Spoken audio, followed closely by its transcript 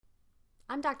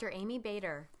I'm Dr. Amy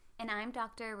Bader. And I'm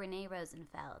Dr. Renee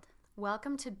Rosenfeld.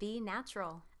 Welcome to Be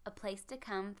Natural, a place to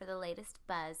come for the latest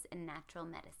buzz in natural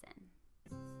medicine.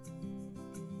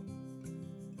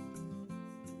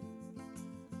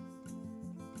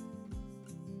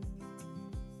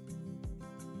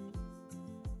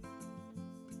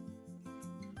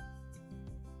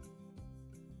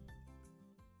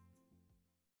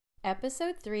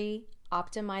 Episode 3,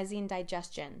 Optimizing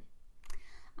Digestion.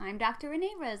 I'm Dr.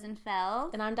 Renee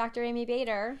Rosenfeld. And I'm Dr. Amy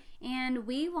Bader. And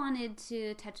we wanted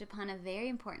to touch upon a very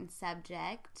important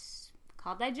subject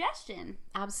called digestion.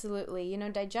 Absolutely. You know,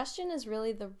 digestion is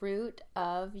really the root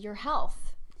of your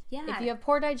health. Yeah. If you have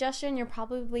poor digestion, you're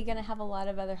probably going to have a lot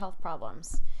of other health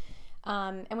problems.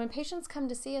 And when patients come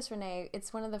to see us, Renee,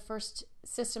 it's one of the first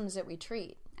systems that we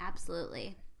treat.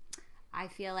 Absolutely. I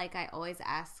feel like I always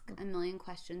ask a million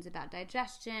questions about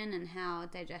digestion and how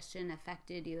digestion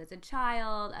affected you as a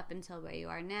child up until where you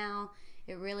are now.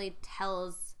 It really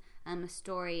tells a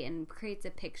story and creates a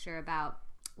picture about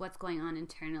what's going on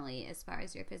internally as far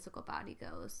as your physical body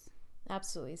goes.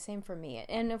 Absolutely. Same for me.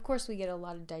 And of course, we get a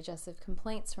lot of digestive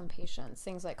complaints from patients.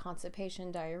 Things like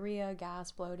constipation, diarrhea,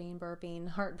 gas, bloating, burping,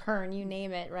 heartburn, you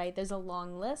name it, right? There's a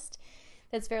long list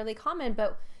that's fairly common.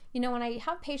 But, you know, when I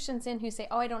have patients in who say,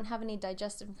 oh, I don't have any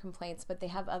digestive complaints, but they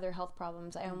have other health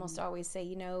problems, I almost always say,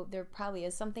 you know, there probably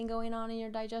is something going on in your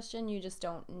digestion. You just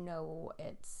don't know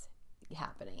it's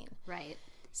happening. Right.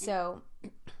 So,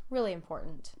 really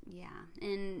important. Yeah.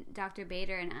 And Dr.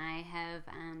 Bader and I have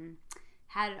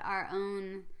had our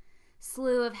own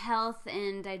slew of health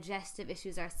and digestive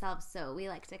issues ourselves, so we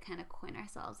like to kind of coin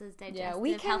ourselves as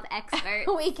digestive health experts.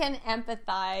 We can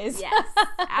empathize. Yes,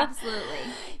 absolutely.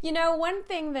 You know, one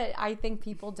thing that I think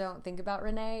people don't think about,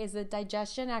 Renee, is that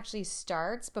digestion actually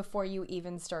starts before you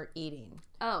even start eating.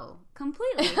 Oh,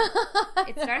 completely.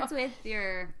 It starts with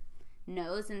your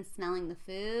nose and smelling the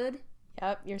food.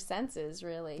 Yep, your senses,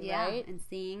 really, yeah, right? And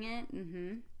seeing it.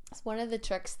 Mm-hmm. It's one of the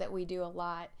tricks that we do a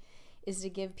lot is to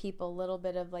give people a little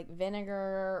bit of like vinegar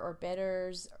or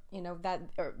bitters, you know,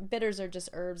 bitters are just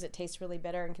herbs that taste really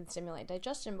bitter and can stimulate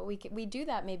digestion, but we do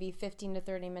that maybe 15 to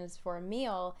 30 minutes before a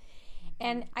meal.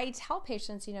 And I tell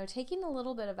patients, you know, taking a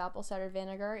little bit of apple cider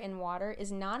vinegar in water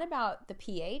is not about the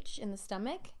pH in the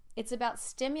stomach. It's about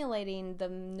stimulating the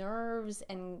nerves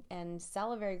and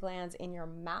salivary glands in your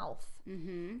mouth.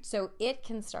 Mm-hmm. So it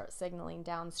can start signaling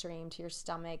downstream to your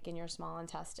stomach and your small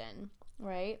intestine.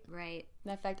 Right? Right.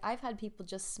 In fact, I've had people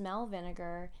just smell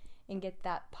vinegar and get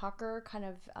that pucker kind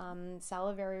of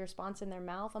salivary response in their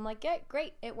mouth. I'm like, yeah,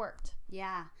 great, it worked.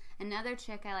 Yeah. Another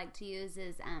trick I like to use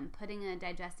is putting a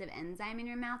digestive enzyme in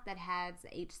your mouth that has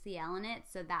HCl in it.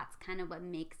 So that's kind of what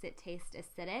makes it taste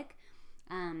acidic.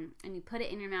 And you put it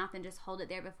in your mouth and just hold it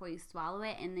there before you swallow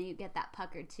it, and then you get that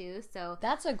pucker too. So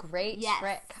that's a great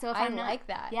trick. So if I like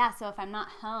that. Yeah, so if I'm not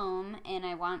home and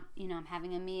I want, you know, I'm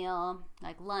having a meal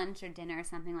like lunch or dinner or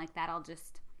something like that, I'll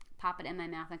just pop it in my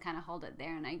mouth and kind of hold it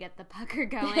there, and I get the pucker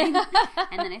going,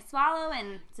 and then I swallow,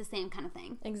 and it's the same kind of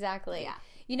thing. Exactly. Yeah.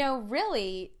 You know,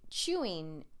 really,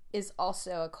 chewing is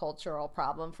also a cultural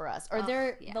problem for us, or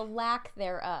the lack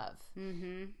thereof.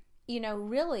 Mm-hmm. You know,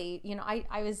 really, you know,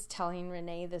 I was telling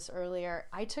Renee this earlier.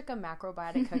 I took a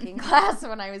macrobiotic cooking class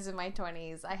when I was in my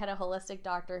 20s. I had a holistic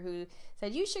doctor who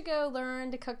said, you should go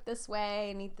learn to cook this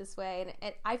way and eat this way.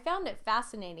 And I found it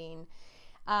fascinating.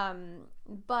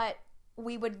 But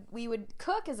we would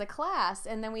cook as a class,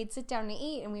 and then we'd sit down to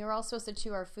eat, and we were all supposed to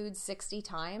chew our food 60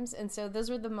 times. And so those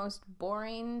were the most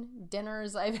boring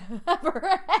dinners I've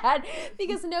ever had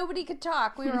because nobody could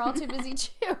talk. We were all too busy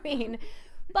chewing.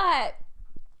 But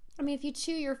I mean, if you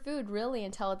chew your food really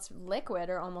until it's liquid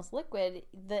or almost liquid,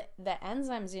 the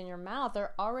enzymes in your mouth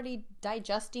are already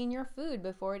digesting your food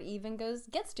before it even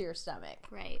gets to your stomach.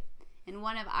 Right. And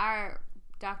one of our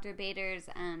Dr. Bader's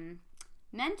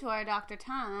mentor, Dr.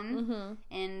 Tom,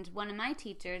 and one of my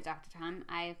teachers, Dr. Tom,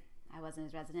 I wasn't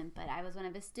his resident, but I was one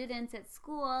of his students at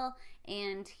school,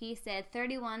 and he said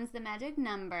 31's the magic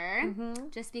number,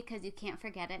 just because you can't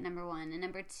forget it, number one. And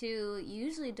number two, you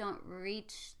usually don't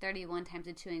reach 31 times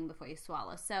of chewing before you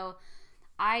swallow. So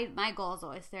my goal is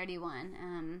always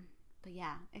 31. But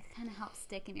yeah, it kind of helps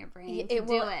stick in your brain to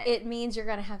do it. It means you're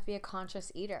going to have to be a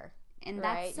conscious eater. And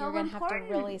right? That's so You're going to important. have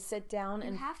to really sit down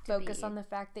and focus be. on the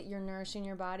fact that you're nourishing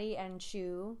your body and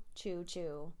chew.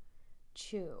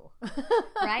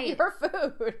 Right. Your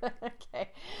food.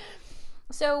 Okay.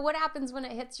 So what happens when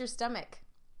it hits your stomach?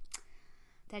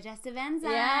 Digestive enzymes.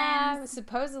 Yeah,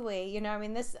 supposedly. You know, I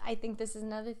mean, I think this is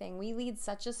another thing. We lead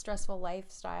such a stressful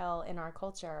lifestyle in our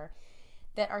culture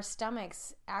that our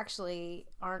stomachs actually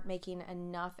aren't making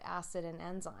enough acid and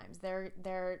enzymes.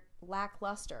 They're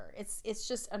lackluster. It's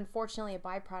just unfortunately a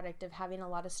byproduct of having a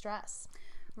lot of stress.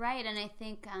 Right, and I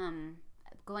think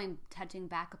touching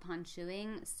back upon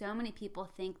chewing, so many people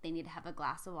think they need to have a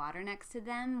glass of water next to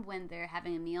them when they're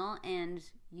having a meal, and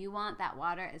you want that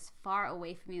water as far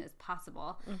away from you as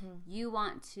possible. Mm-hmm. You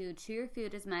want to chew your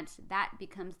food as much. That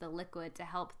becomes the liquid to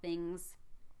help things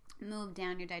move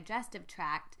down your digestive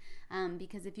tract,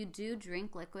 because if you do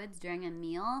drink liquids during a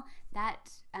meal,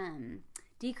 that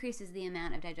decreases the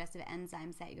amount of digestive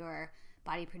enzymes that your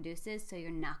body produces, so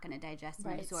you're not going to digest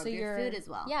and absorb your food as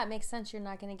well. Yeah, it makes sense. You're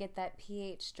not going to get that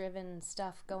pH-driven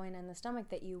stuff going in the stomach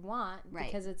that you want,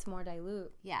 because it's more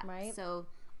dilute. Yeah, right? So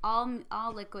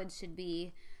all liquids should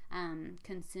be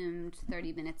consumed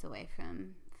 30 minutes away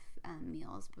from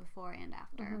meals before and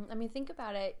after. Mm-hmm. I mean, think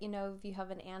about it. You know, if you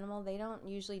have an animal, they don't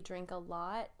usually drink a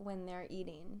lot when they're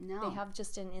eating. No. They have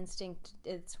just an instinct.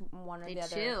 It's one or the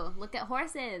other. They chew. Look at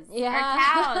horses.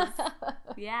 Yeah. Or cows.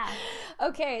 Yeah.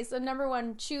 Okay, so number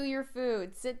 1, chew your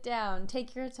food. Sit down.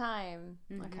 Take your time.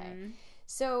 Mm-hmm. Okay.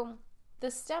 So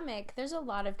the stomach, there's a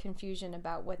lot of confusion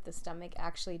about what the stomach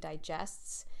actually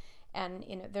digests. And,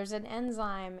 you know, there's an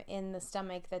enzyme in the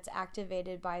stomach that's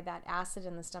activated by that acid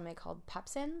in the stomach called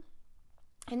pepsin.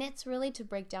 And it's really to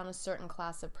break down a certain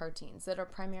class of proteins that are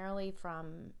primarily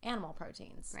from animal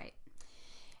proteins. Right.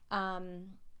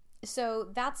 So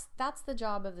that's the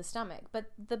job of the stomach.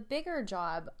 But the bigger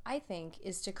job, I think,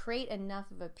 is to create enough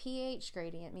of a pH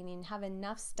gradient, meaning have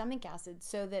enough stomach acid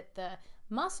so that the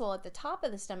muscle at the top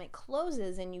of the stomach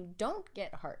closes and you don't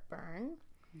get heartburn.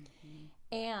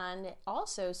 Mm-hmm. And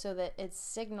also so that it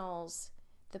signals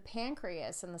the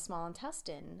pancreas and the small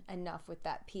intestine enough with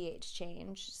that pH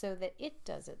change so that it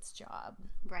does its job.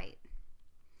 Right.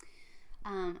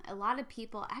 A lot of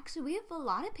people, actually, we have a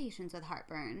lot of patients with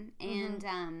heartburn, and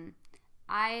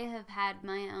I have had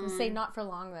my own. Say not for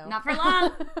long though. Not for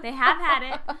long. They have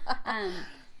had it.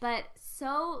 But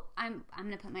so I'm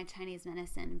going to put my Chinese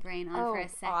medicine brain on for a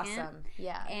second. Awesome.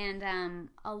 Yeah. And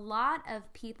a lot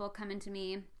of people come into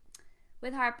me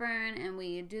with heartburn, and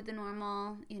we do the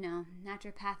normal,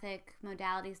 naturopathic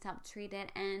modalities to help treat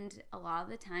it, and a lot of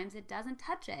the times it doesn't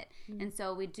touch it. Mm-hmm. And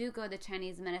so we do go the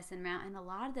Chinese medicine route, and a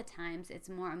lot of the times it's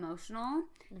more emotional,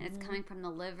 and it's coming from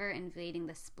the liver invading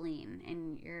the spleen.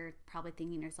 And you're probably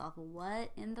thinking to yourself,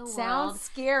 what in the world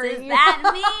scary. does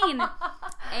that mean?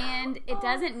 And it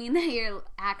doesn't mean that your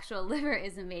actual liver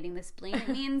is invading the spleen. It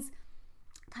means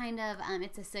kind of,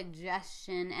 it's a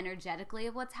suggestion energetically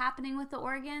of what's happening with the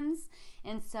organs.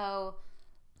 And so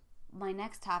my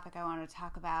next topic I want to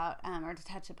talk about, or to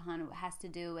touch upon, has to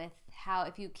do with how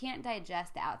if you can't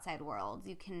digest the outside world,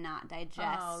 you cannot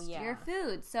digest your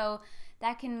food. So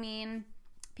that can mean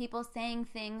people saying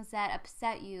things that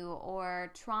upset you,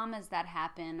 or traumas that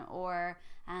happen, or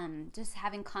just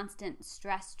having constant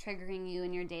stress triggering you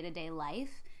in your day-to-day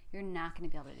life. You're not going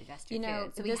to be able to digest your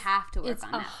food. So we have to work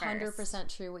on that first. It's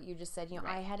 100% true what you just said. Right.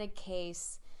 I had a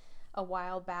case a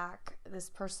while back. This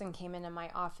person came into my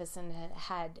office and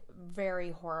had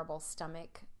very horrible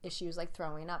stomach issues, like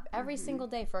throwing up every single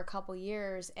day for a couple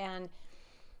years, and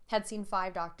had seen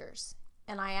 5 doctors.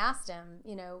 And I asked him,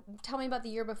 tell me about the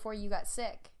year before you got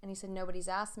sick. And he said, nobody's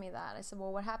asked me that. I said,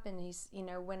 well, what happened? And he's,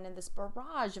 went in this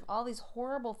barrage of all these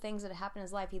horrible things that had happened in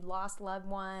his life. He'd lost loved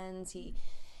ones. He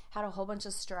had a whole bunch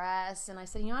of stress. And I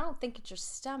said, I don't think it's your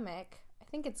stomach. I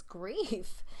think it's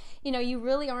grief. You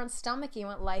really aren't stomaching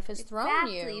what life has thrown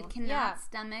you. Exactly. You cannot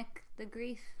stomach the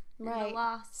grief and the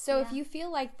loss. So if you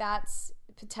feel like that's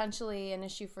potentially an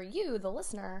issue for you, the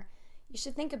listener, you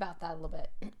should think about that a little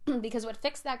bit. Because what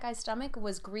fixed that guy's stomach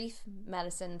was grief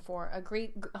medicine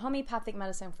homeopathic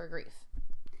medicine for grief.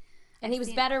 And he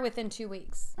was better within 2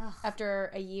 weeks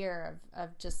after a year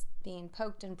of just being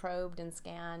poked and probed and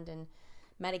scanned and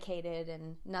medicated,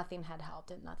 and nothing had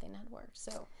helped and nothing had worked.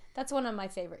 So that's one of my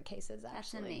favorite cases,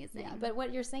 actually. That's amazing. Yeah, but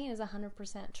what you're saying is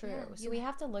 100% true. Yeah, so we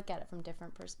have to look at it from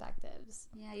different perspectives.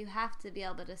 Yeah, you have to be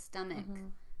able to stomach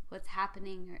what's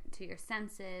happening to your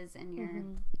senses and your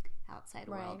outside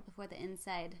world before the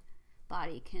inside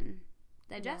body can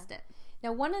digest it.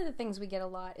 Now, one of the things we get a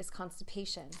lot is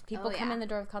constipation. People come in the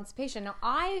door with constipation. Now,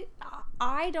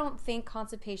 I don't think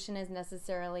constipation is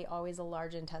necessarily always a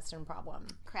large intestine problem.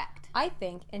 Correct. I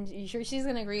think, and she's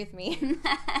going to agree with me,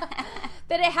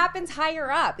 that it happens higher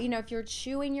up. If you're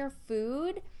chewing your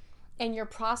food and you're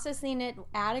processing it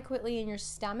adequately in your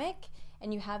stomach,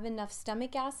 and you have enough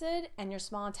stomach acid and your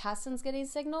small intestine's getting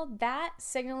signaled, that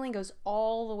signaling goes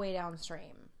all the way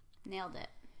downstream. Nailed it.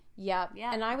 Yep.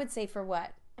 And I would say for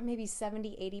maybe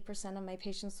 70-80% of my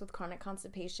patients with chronic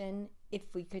constipation, if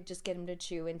we could just get them to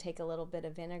chew and take a little bit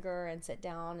of vinegar and sit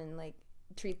down and like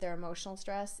treat their emotional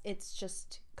stress, it's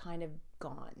just kind of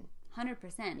gone.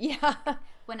 100%. Yeah.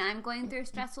 When I'm going through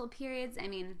stressful periods, I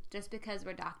mean, just because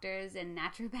we're doctors and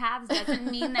naturopaths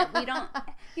doesn't mean that we don't,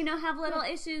 have little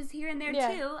issues here and there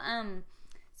too.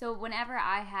 So whenever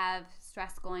I have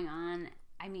stress going on,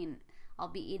 I mean, I'll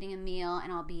be eating a meal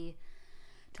and I'll be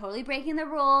totally breaking the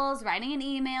rules, writing an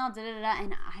email,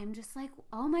 and I'm just like,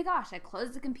 oh my gosh, I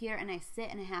close the computer and I sit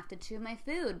and I have to chew my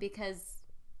food because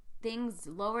things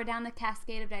lower down the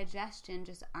cascade of digestion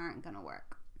just aren't going to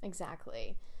work.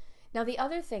 Exactly. Now, the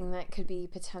other thing that could be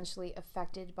potentially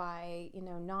affected by,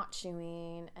 not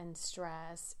chewing and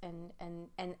stress and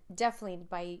definitely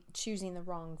by choosing the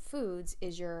wrong foods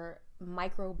is your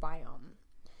microbiome.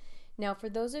 Now, for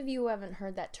those of you who haven't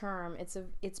heard that term,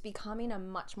 it's becoming a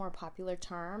much more popular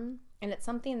term, and it's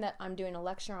something that I'm doing a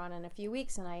lecture on in a few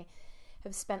weeks, and I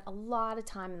have spent a lot of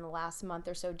time in the last month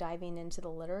or so diving into the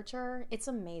literature. It's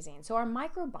amazing. So our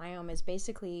microbiome is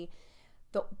basically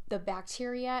the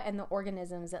bacteria and the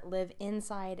organisms that live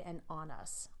inside and on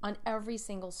us, on every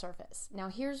single surface. Now,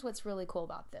 here's what's really cool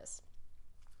about this.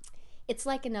 It's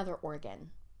like another organ.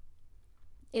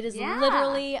 It is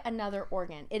literally another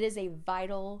organ. It is a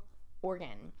vital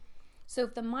organ. So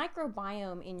if the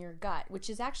microbiome in your gut, which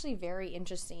is actually very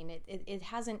interesting, it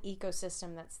has an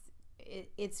ecosystem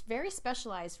it's very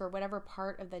specialized for whatever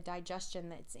part of the digestion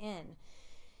that's in.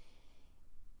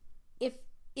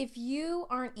 If you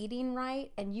aren't eating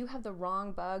right and you have the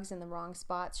wrong bugs in the wrong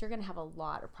spots, you're going to have a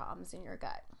lot of problems in your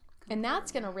gut. And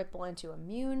that's going to ripple into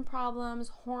immune problems,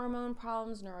 hormone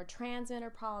problems,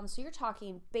 neurotransmitter problems. So you're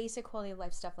talking basic quality of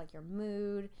life stuff like your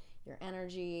mood, your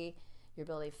energy, your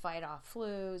ability to fight off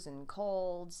flus and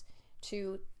colds,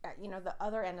 to the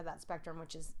other end of that spectrum,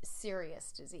 which is serious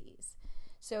disease.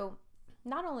 So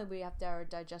not only do we have to have our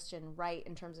digestion right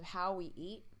in terms of how we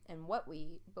eat and what we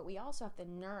eat, but we also have to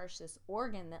nourish this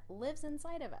organ that lives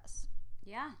inside of us.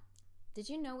 Yeah. Did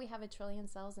you know we have 1 trillion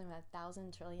cells and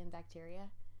 1,000 trillion bacteria?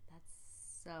 That's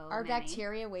so Our many.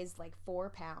 bacteria weighs like 4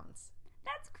 pounds.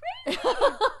 That's crazy.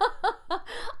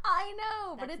 I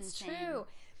know, but it's insane. true.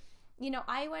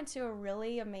 I went to a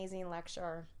really amazing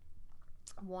lecture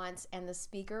once, and the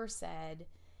speaker said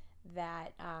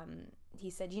that he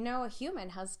said, a human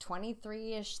has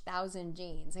 23-ish thousand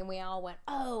genes. And we all went,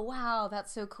 oh, wow,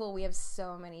 that's so cool. We have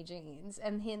so many genes.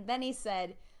 And then he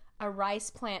said, a rice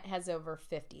plant has over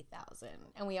 50,000.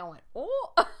 And we all went,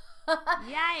 oh.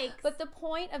 Yikes. But the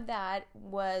point of that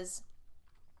was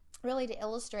really to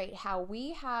illustrate how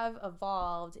we have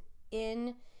evolved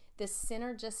in this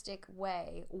synergistic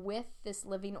way with this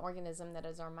living organism that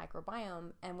is our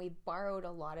microbiome, and we borrowed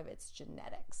a lot of its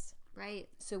genetics. Right.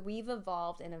 So we've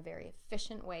evolved in a very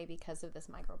efficient way because of this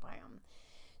microbiome.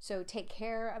 So take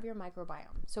care of your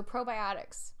microbiome. So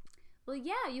probiotics. Well,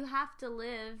 yeah, you have to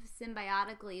live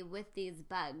symbiotically with these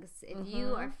bugs. If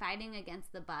you are fighting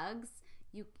against the bugs,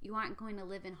 you aren't going to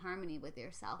live in harmony with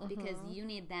yourself because you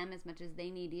need them as much as they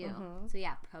need you. So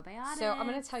yeah, probiotics. So I'm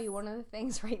going to tell you one of the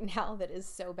things right now that is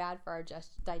so bad for our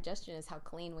digestion is how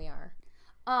clean we are.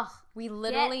 Ugh. We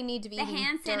literally need to be the eating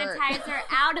hand dirt. sanitizer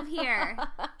out of here.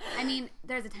 I mean,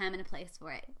 there's a time and a place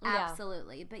for it. Yeah.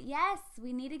 Absolutely. But yes,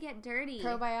 we need to get dirty.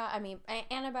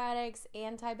 Antibiotics,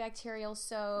 antibacterial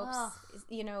soaps, Ugh.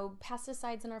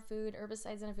 pesticides in our food,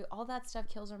 herbicides in our food, all that stuff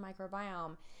kills our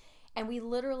microbiome. And we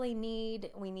literally need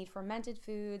fermented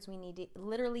foods. We need to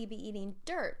literally be eating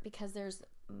dirt because there's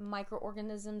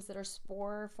microorganisms that are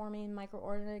spore-forming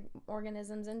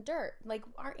microorganisms in dirt. Like,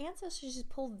 our ancestors just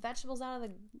pulled vegetables out of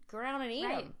the ground and eat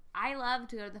them. I love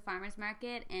to go to the farmer's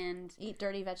market and eat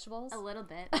dirty vegetables. A little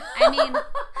bit. I mean,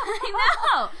 I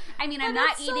know. I mean, I'm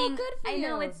not so eating. Good for I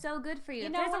know you. it's so good for you.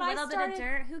 If know, there's a little bit of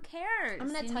dirt, who cares? I'm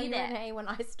going to tell you, Renee,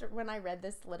 when I read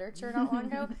this literature not long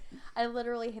ago, I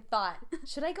literally thought,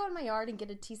 should I go in my yard and get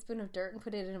a teaspoon of dirt and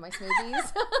put it into my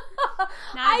smoothies?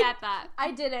 Not that thought.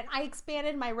 I didn't. I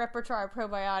expanded my repertoire of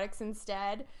probiotics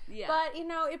instead. Yeah. But,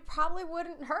 it probably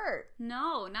wouldn't hurt.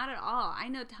 No, not at all. I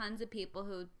know tons of people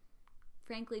who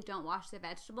frankly don't wash their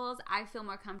vegetables. I feel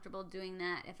more comfortable doing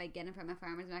that if I get them from a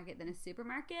farmer's market than a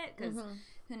supermarket because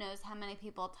who knows how many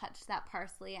people touch that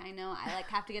parsley. I know I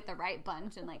have to get the right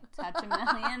bunch and touch a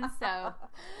million. So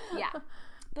yeah,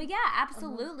 but yeah,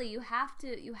 absolutely. You have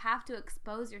to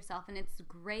expose yourself, and it's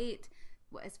great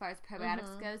as far as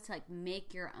probiotics goes to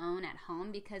make your own at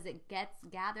home because it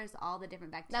gathers all the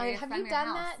different bacteria. Now, have from you your done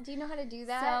house. that? Do you know how to do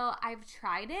that? So I've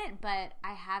tried it, but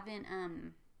I haven't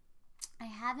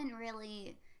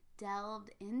really delved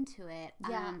into it.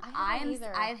 Yeah, I haven't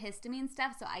either. I have histamine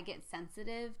stuff, so I get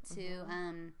sensitive to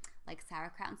like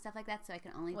sauerkraut and stuff like that, so I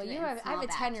can only do it in I have a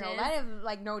 10-year-old. I have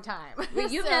like no time.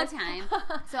 You have no time,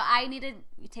 so I need to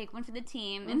take one for the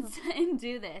team and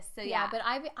do this. So yeah, but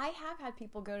I have had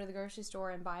people go to the grocery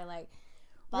store and buy like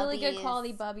really good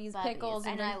quality Bubby's pickles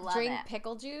and drink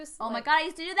pickle juice. Oh my God, I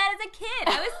used to do that as a kid.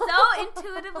 I was so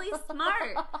intuitively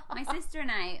smart. My sister and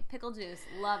I, pickle juice,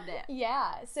 loved it.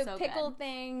 Yeah, so pickled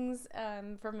things,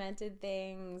 fermented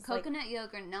things. Coconut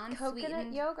yogurt, non-sweetened.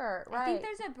 Coconut yogurt, right. I think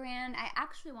there's a brand, I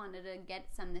actually wanted to get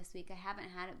some this week. I haven't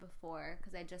had it before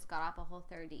because I just got off a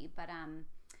Whole30, but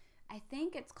I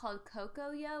think it's called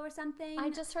Coco-Yo or something. I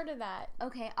just heard of that.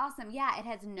 Okay, awesome. Yeah, it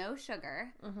has no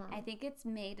sugar. I think it's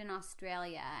made in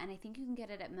Australia, and I think you can get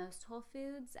it at most Whole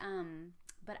Foods.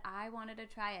 But I wanted to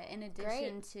try it in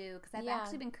addition to, because I've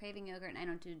actually been craving yogurt, and I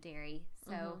don't do dairy,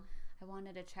 so I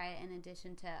wanted to try it in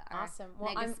addition to our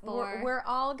Megaspore. We're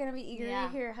all going to be eager to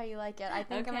hear how you like it. I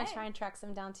think I'm going to try and track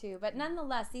some down too. But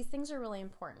nonetheless, these things are really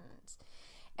important.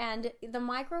 And the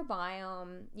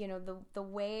microbiome, the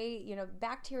way,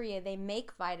 bacteria, they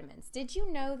make vitamins. Did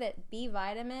you know that B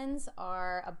vitamins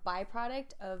are a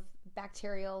byproduct of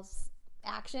bacterial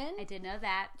action? I did know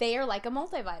that. They are like a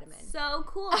multivitamin. So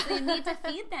cool. So you need to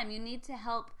feed them. You need to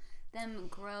help them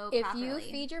grow properly. If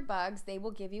you feed your bugs, they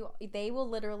will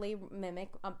literally mimic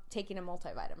taking a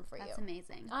multivitamin for you. That's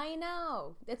amazing. I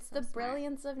know. It's so the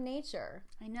brilliance of nature.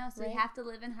 I know. So you have to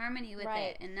live in harmony with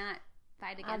it and not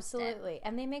fight against Absolutely.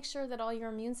 And they make sure that all your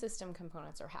immune system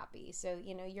components are happy. So,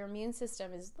 your immune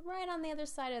system is right on the other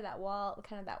side of that wall,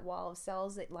 kind of that wall of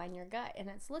cells that line your gut. And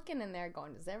it's looking in there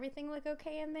going, does everything look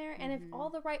okay in there? And if all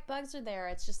the right bugs are there,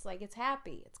 it's just like, it's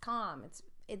happy, it's calm,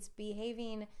 it's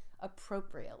behaving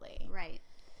appropriately. Right.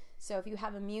 So if you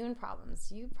have immune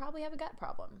problems, you probably have a gut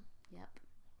problem. Yep.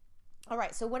 All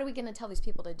right. So what are we going to tell these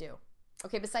people to do?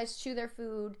 Okay. Besides chew their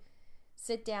food,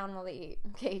 sit down while they eat.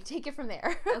 Okay, take it from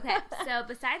there. Okay, so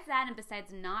besides that, and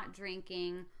besides not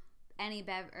drinking any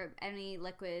any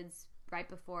liquids right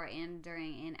before and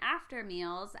during and after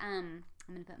meals, I'm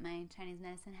going to put my Chinese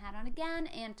medicine hat on again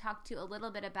and talk to you a little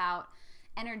bit about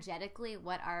energetically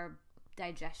what our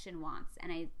digestion wants.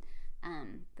 And I,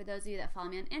 for those of you that follow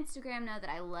me on Instagram, know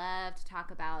that I love to talk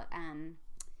about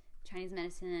Chinese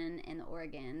medicine and the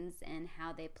organs and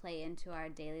how they play into our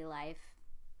daily life.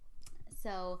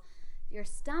 So your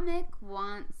stomach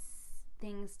wants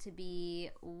things to be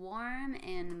warm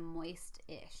and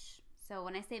moist-ish. So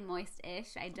when I say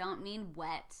moist-ish, I don't mean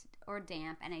wet or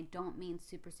damp, and I don't mean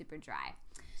super, super dry.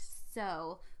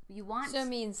 So you want... So it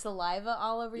means saliva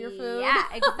all over your food? Yeah,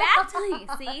 exactly.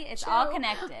 See, it's all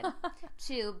connected.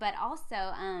 True, but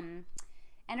also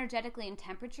energetically and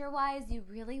temperature-wise, you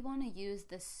really want to use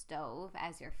the stove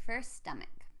as your first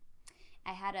stomach.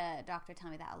 I had a doctor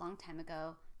tell me that a long time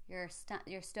ago.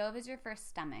 Your stove is your first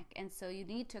stomach, and so you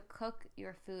need to cook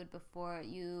your food before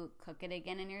you cook it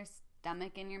again in your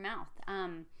stomach and your mouth.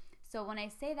 So when I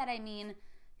say that, I mean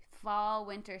fall,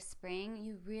 winter, spring,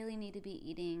 you really need to be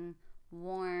eating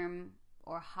warm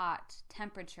or hot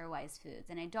temperature-wise foods.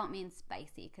 And I don't mean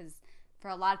spicy, because for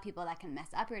a lot of people that can mess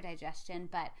up your digestion,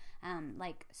 but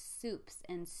like soups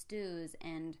and stews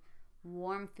and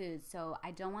warm foods. So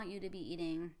I don't want you to be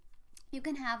eating... You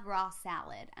can have raw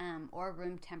salad or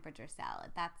room temperature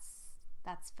salad.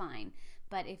 That's fine.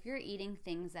 But if you're eating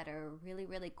things that are really,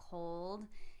 really cold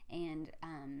and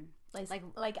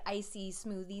like icy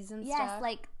smoothies and stuff. Yes,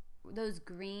 like those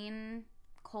green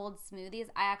cold smoothies.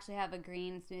 I actually have a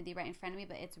green smoothie right in front of me,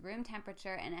 but it's room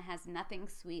temperature and it has nothing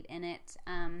sweet in it.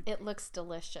 It looks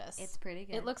delicious. It's pretty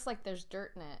good. It looks like there's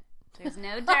dirt in it. There's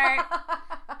no dirt.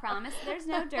 Promise there's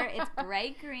no dirt. It's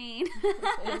bright green.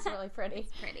 It is really pretty.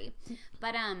 It's pretty.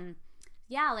 But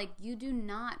yeah, like you do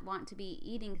not want to be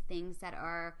eating things that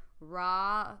are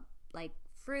raw, like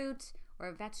fruit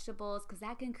or vegetables, because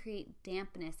that can create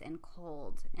dampness and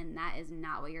cold, and that is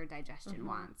not what your digestion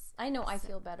wants. I know. I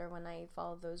feel better when I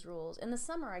follow those rules. In the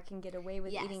summer, I can get away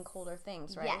with eating colder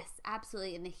things, right? Yes,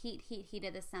 absolutely. In the heat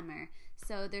of the summer.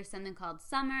 So there's something called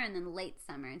summer and then late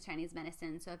summer in Chinese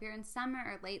medicine. So if you're in summer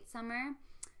or late summer,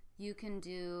 you can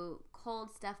do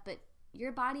cold stuff, but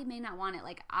your body may not want it.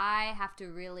 Like I have to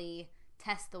really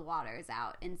test the waters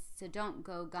out, and so don't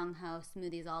go gung-ho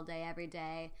smoothies all day, every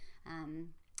day.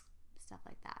 Stuff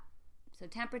like that. So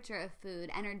temperature of food,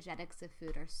 energetics of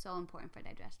food are so important for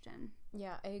digestion.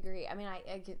 Yeah, I agree. I mean, I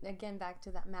again, back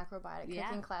to that macrobiotic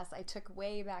cooking class I took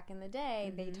way back in the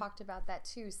day, they talked about that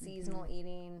too, seasonal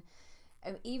eating,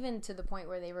 even to the point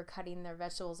where they were cutting their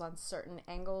vegetables on certain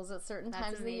angles at certain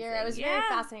times of the year. It was very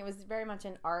fascinating. It was very much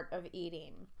an art of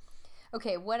eating.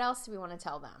 Okay, what else do we want to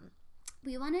tell them?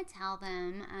 We want to tell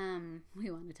them,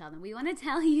 we want to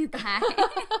tell you guys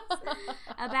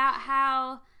about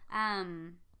how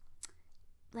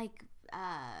like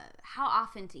how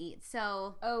often to eat.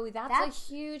 So that's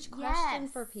a huge question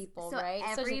for people, so right?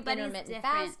 Everybody's intermittent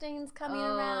different. Fasting's coming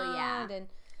around, and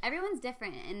everyone's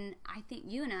different. And I think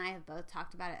you and I have both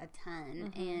talked about it a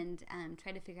ton, and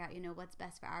tried to figure out, what's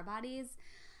best for our bodies.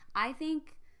 I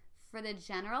think for the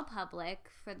general public,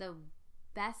 for the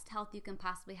best health you can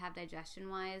possibly have digestion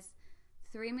wise,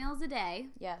 3 meals a day.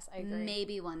 Yes, I agree.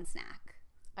 Maybe 1 snack.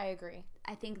 I agree.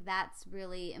 I think that's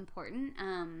really important.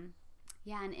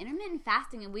 And intermittent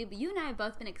fasting, and you and I have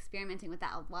both been experimenting with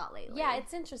that a lot lately. Yeah,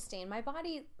 it's interesting. My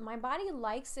body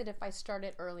likes it if I start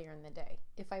it earlier in the day.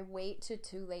 If I wait to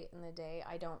too late in the day,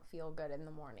 I don't feel good in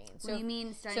the morning. So, what do you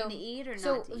mean, starting to eat or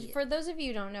not to eat? For those of you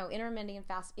who don't know,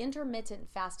 intermittent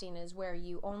fasting is where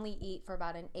you only eat for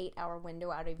about an 8-hour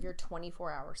window out of your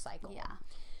 24-hour cycle. Yeah.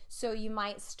 So you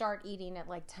might start eating at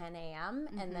like 10 a.m.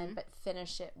 and then but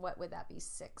finish it, what would that be,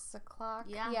 6 o'clock?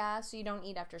 Yeah, so you don't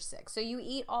eat after 6. So you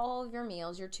eat all of your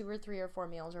meals, your 2 or 3 or 4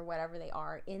 meals or whatever they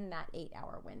are, in that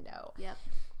 8-hour window. Yep.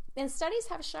 And studies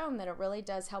have shown that it really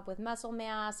does help with muscle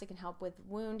mass. It can help with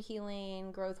wound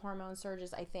healing, growth hormone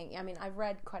surges, I think. I mean, I've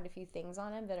read quite a few things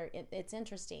on it that are, it's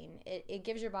interesting. It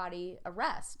gives your body a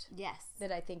rest. Yes.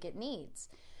 That I think it needs.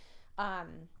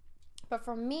 But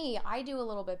for me, I do a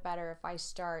little bit better if I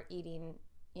start eating,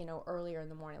 earlier in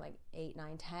the morning, like 8,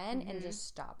 9, 10, and just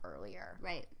stop earlier.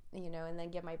 Right. And then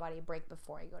give my body a break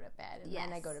before I go to bed. And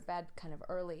then I go to bed kind of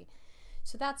early.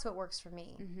 So that's what works for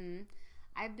me. Mm-hmm.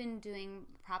 I've been doing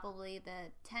probably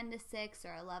the 10 to 6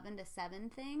 or 11 to 7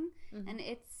 thing, and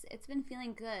it's been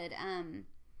feeling good.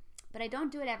 But I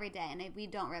don't do it every day, and we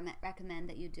don't recommend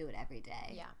that you do it every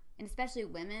day. Yeah. And especially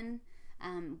women.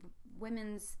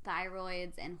 Women's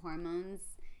thyroids and hormones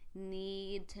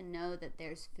need to know that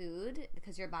there's food,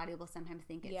 because your body will sometimes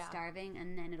think it's starving,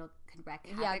 and then could wreak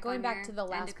havoc. Yeah, going back to the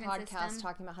last podcast system,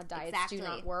 talking about how diets do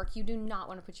not work. You do not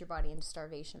want to put your body into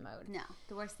starvation mode. No,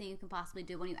 the worst thing you can possibly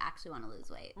do when you actually want to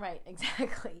lose weight. Right,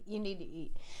 exactly. You need to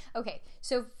eat. Okay,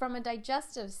 so from a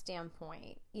digestive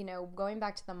standpoint, going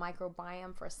back to the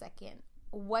microbiome for a second,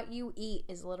 what you eat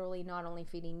is literally not only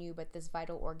feeding you, but this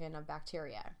vital organ of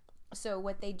bacteria. So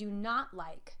what they do not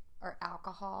like are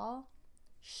alcohol,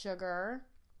 sugar.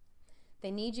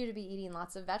 They need you to be eating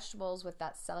lots of vegetables with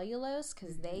that cellulose,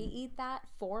 because they eat that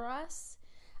for us.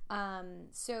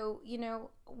 So,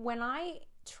 when I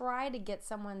try to get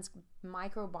someone's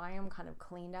microbiome kind of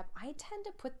cleaned up, I tend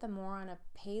to put them more on a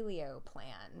paleo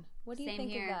plan. What do you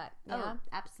think of that? Yeah? Oh,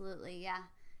 absolutely, yeah.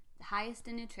 The highest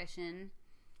in nutrition,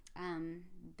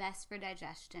 best for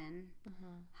digestion,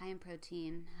 high in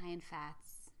protein, high in fats.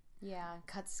 Yeah,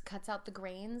 cuts out the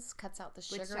grains, cuts out the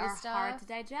sugary stuff. Which are hard to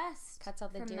digest. Cuts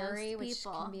out the dairy, which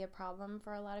can be a problem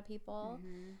for a lot of people.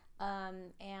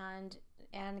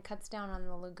 And cuts down on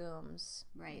the legumes.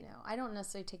 Right. I don't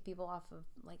necessarily take people off of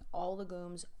like all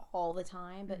legumes all the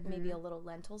time, but maybe a little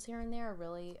lentils here and there are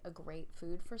really a great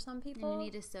food for some people. And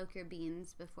you need to soak your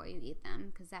beans before you eat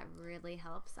them, because that really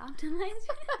helps optimize.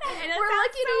 We're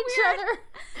looking at each other.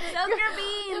 Soak your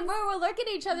beans. We're looking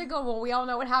at each other going, well, we all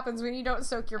know what happens when you don't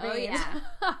soak your beans. Oh,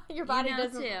 yeah. Your body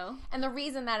doesn't. Too. And the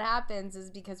reason that happens is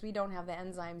because we don't have the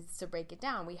enzymes to break it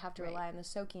down. We have to rely on the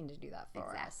soaking to do that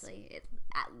for us. Exactly.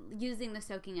 Using the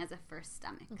soaking as a first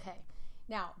stomach. Okay.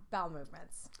 Now, bowel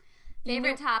movements.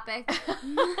 Favorite topic.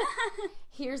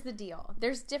 Here's the deal.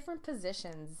 There's different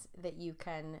positions that you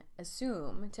can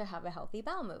assume to have a healthy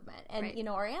bowel movement. And,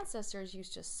 our ancestors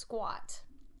used to squat.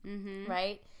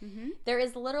 Right? There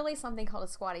is literally something called a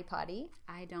squatty potty.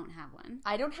 I don't have one.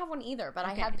 I don't have one either, but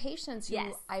I have patients who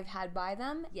I've had by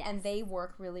them, and they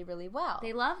work really, really well.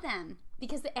 They love them.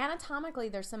 Because anatomically,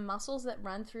 there's some muscles that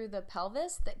run through the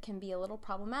pelvis that can be a little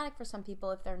problematic for some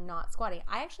people if they're not squatting.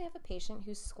 I actually have a patient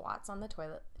who squats on the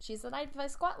toilet. She said, if I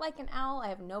squat like an owl, I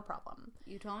have no problem.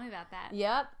 You told me about that.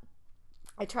 Yep.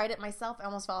 I tried it myself. I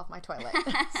almost fell off my toilet.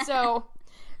 So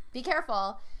be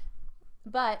careful.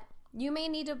 But you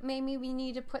maybe we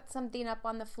need to put something up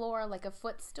on the floor, like a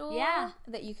footstool. Yeah.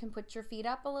 That you can put your feet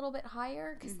up a little bit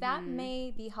higher, because that may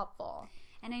be helpful.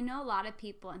 And I know a lot of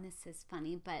people, and this is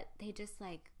funny, but they just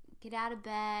get out of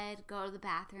bed, go to the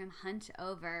bathroom, hunch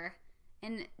over,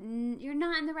 and you're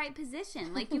not in the right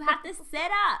position. You have to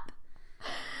sit up.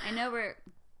 I know we're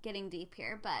getting deep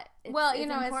here, but it's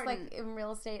important. It's like in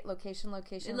real estate, location.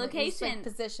 Location. Like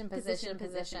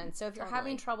position. So if you're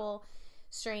having trouble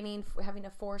straining, having a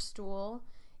forced stool,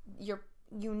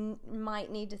 you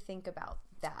might need to think about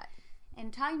that.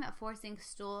 And talking about forcing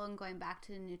stool and going back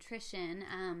to nutrition,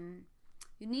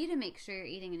 you need to make sure you're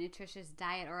eating a nutritious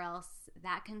diet, or else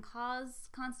that can cause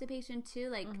constipation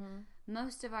too.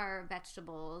 most of our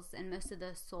vegetables and most of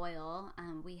the soil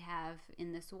we have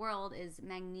in this world is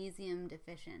magnesium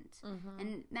deficient.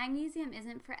 And magnesium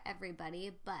isn't for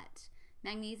everybody, but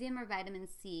magnesium or vitamin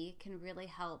C can really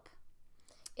help.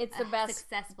 It's the best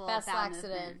successful laxative.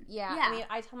 movement. Yeah. I mean,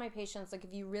 I tell my patients, like,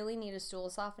 if you really need a stool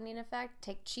softening effect,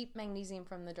 take cheap magnesium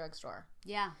from the drugstore.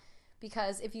 Yeah.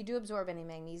 Because if you do absorb any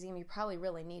magnesium, you probably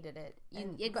really needed it. You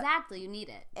need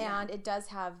it. And it does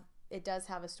have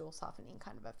a stool softening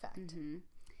kind of effect.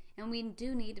 And we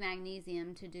do need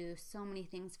magnesium to do so many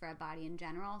things for our body in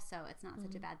general, so it's not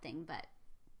such a bad thing, but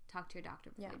talk to your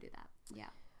doctor before you do that. Yeah.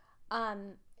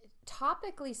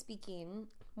 Topically speaking,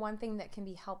 one thing that can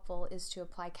be helpful is to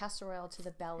apply castor oil to the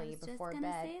belly before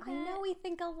bed. I know we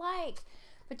think alike,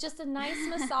 but just a nice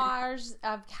massage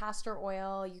of castor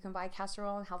oil. You can buy castor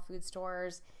oil in health food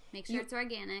stores. Make sure it's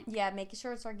organic. Yeah, make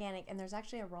sure it's organic. And there's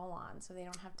actually a roll-on, so they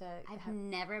don't have to... I've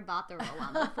never bought the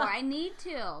roll-on before. I need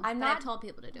to. I've told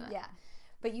people to do it. Yeah.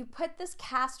 But you put this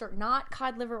castor, not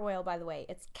cod liver oil, by the way.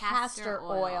 It's castor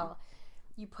oil.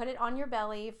 You put it on your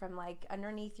belly from, like,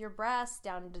 underneath your breast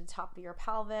down to the top of your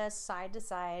pelvis, side to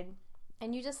side.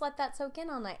 And you just let that soak in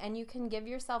all night. And you can give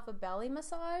yourself a belly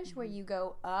massage where you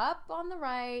go up on the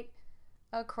right,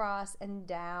 across, and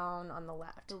down on the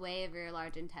left. The way of your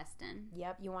large intestine.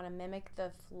 Yep. You want to mimic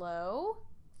the flow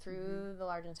through the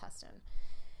large intestine.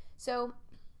 So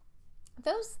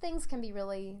those things can be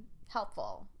really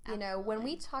helpful. Absolutely. You know, when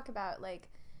we talk about, like,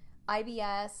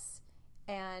 IBS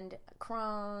and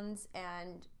Crohn's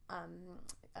and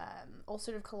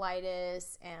ulcerative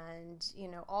colitis and, you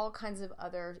know, all kinds of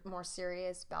other more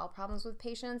serious bowel problems with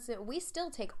patients, we still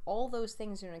take all those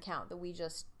things into account that we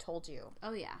just told you.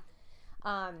 Oh, yeah.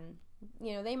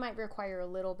 You know, they might require a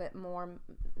little bit more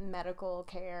medical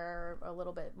care, a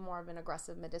little bit more of an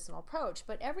aggressive medicinal approach,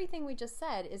 but everything we just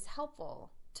said is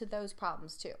helpful to those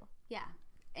problems too. Yeah.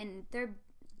 And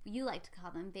you like to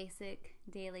call them basic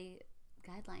daily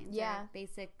guidelines. Yeah. Or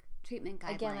basic treatment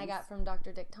guidelines. Again, I got from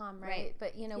Dr. Dick Tom, right?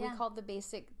 But, you know, we called the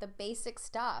basic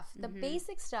stuff. The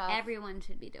basic stuff. Everyone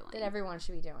should be doing. That everyone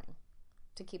should be doing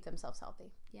to keep themselves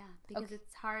healthy. Yeah, because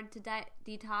it's hard to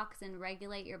detox and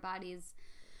regulate your body's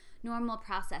normal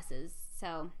processes.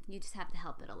 So you just have to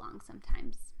help it along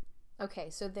sometimes. Okay,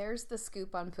 so there's the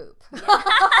scoop on poop. Yeah.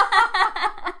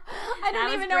 I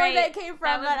don't even know where that came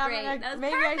from, but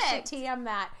maybe perfect. I should TM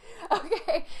that.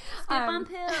 Okay. Scoop on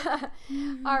poop.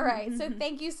 All right. So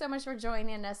thank you so much for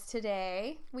joining us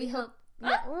today. We hope you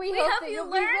learned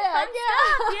fun stuff.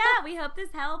 Yeah, we hope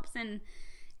this helps, and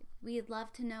we'd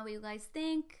love to know what you guys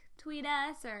think. Tweet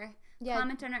us or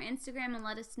comment on our Instagram and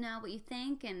let us know what you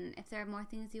think, and if there are more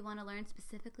things you want to learn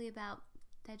specifically about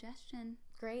digestion.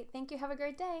 Great. Thank you. Have a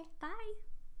great day. Bye.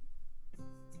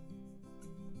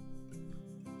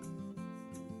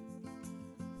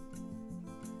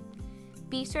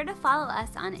 Be sure to follow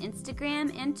us on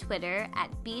Instagram and Twitter at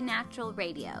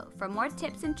BeNaturalRadio for more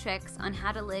tips and tricks on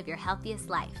how to live your healthiest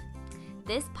life.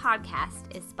 This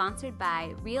podcast is sponsored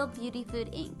by Real Beauty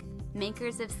Food Inc.,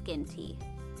 makers of Skin Tea.